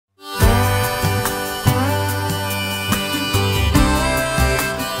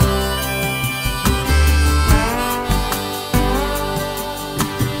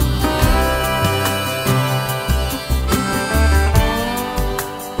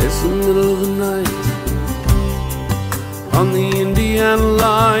the middle of the night on the Indiana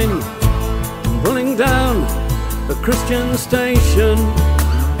line, pulling down a Christian station.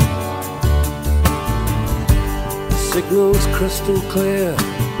 The signal's crystal clear,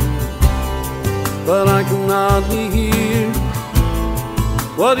 but I can hardly hear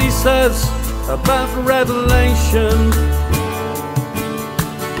what he says about Revelation.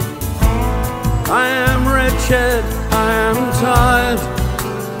 I am wretched, I am tired,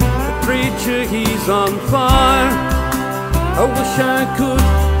 the preacher, he's on fire. I wish I could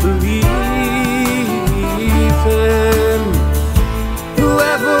believe him.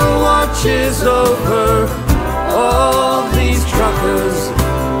 Whoever watches over all these truckers,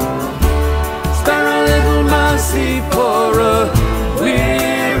 spare a little mercy for a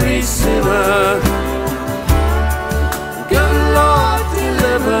weary sinner. Good Lord,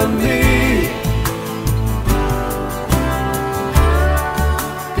 deliver me.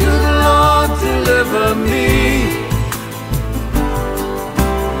 Good Lord, deliver me.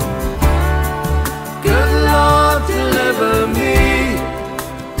 Good Lord, deliver me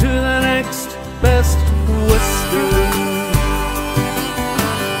to the next best Western.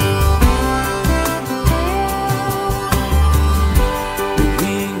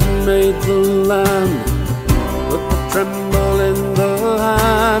 Made the land, put the tremble in the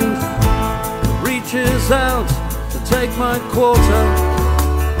hand, reaches out to take my quarter.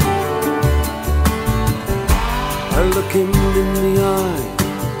 I look him in the eye,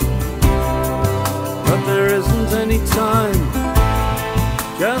 but there isn't any time,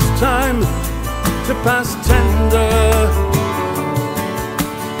 just time to pass tender.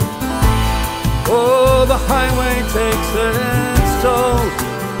 Oh, the highway takes its toll,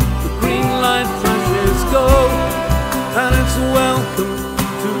 light flashes go, and it's welcome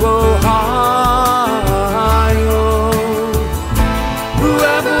to Ohio.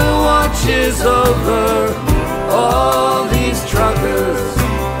 Whoever watches over all these truckers,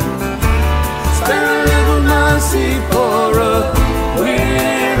 spare a little mercy for a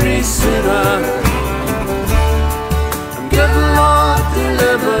weary sinner. And good Lord,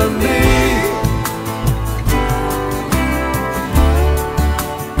 deliver me.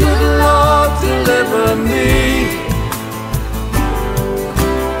 Deliver me.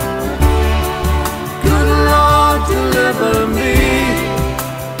 Good Lord, deliver me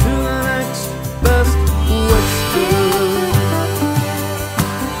to the next best Western.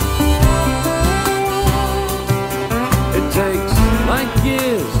 It takes like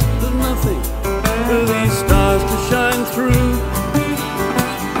years of nothing for these stars to shine through.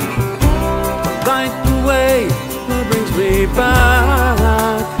 Light the way that brings me back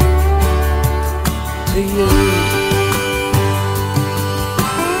to you.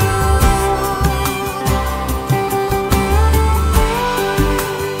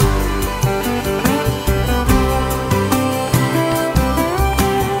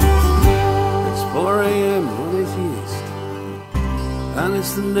 It's 4 a.m. northeast, and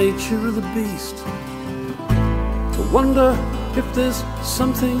it's the nature of the beast to wonder if there's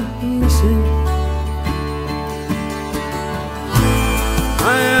something missing.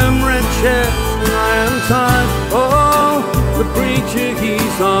 I am wretched, I am tired, oh, the preacher,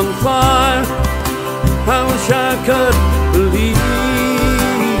 he's on fire. I wish I could believe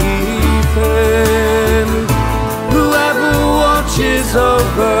him. Whoever watches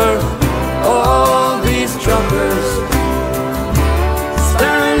over all these truckers,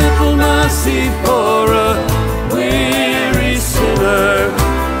 spare a little mercy for a weary sinner.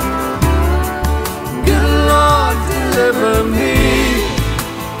 Good Lord, deliver me.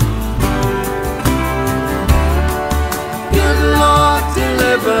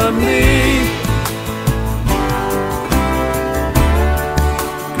 Deliver me.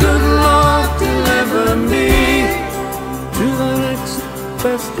 Good Lord, deliver me to the next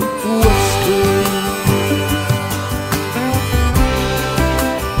best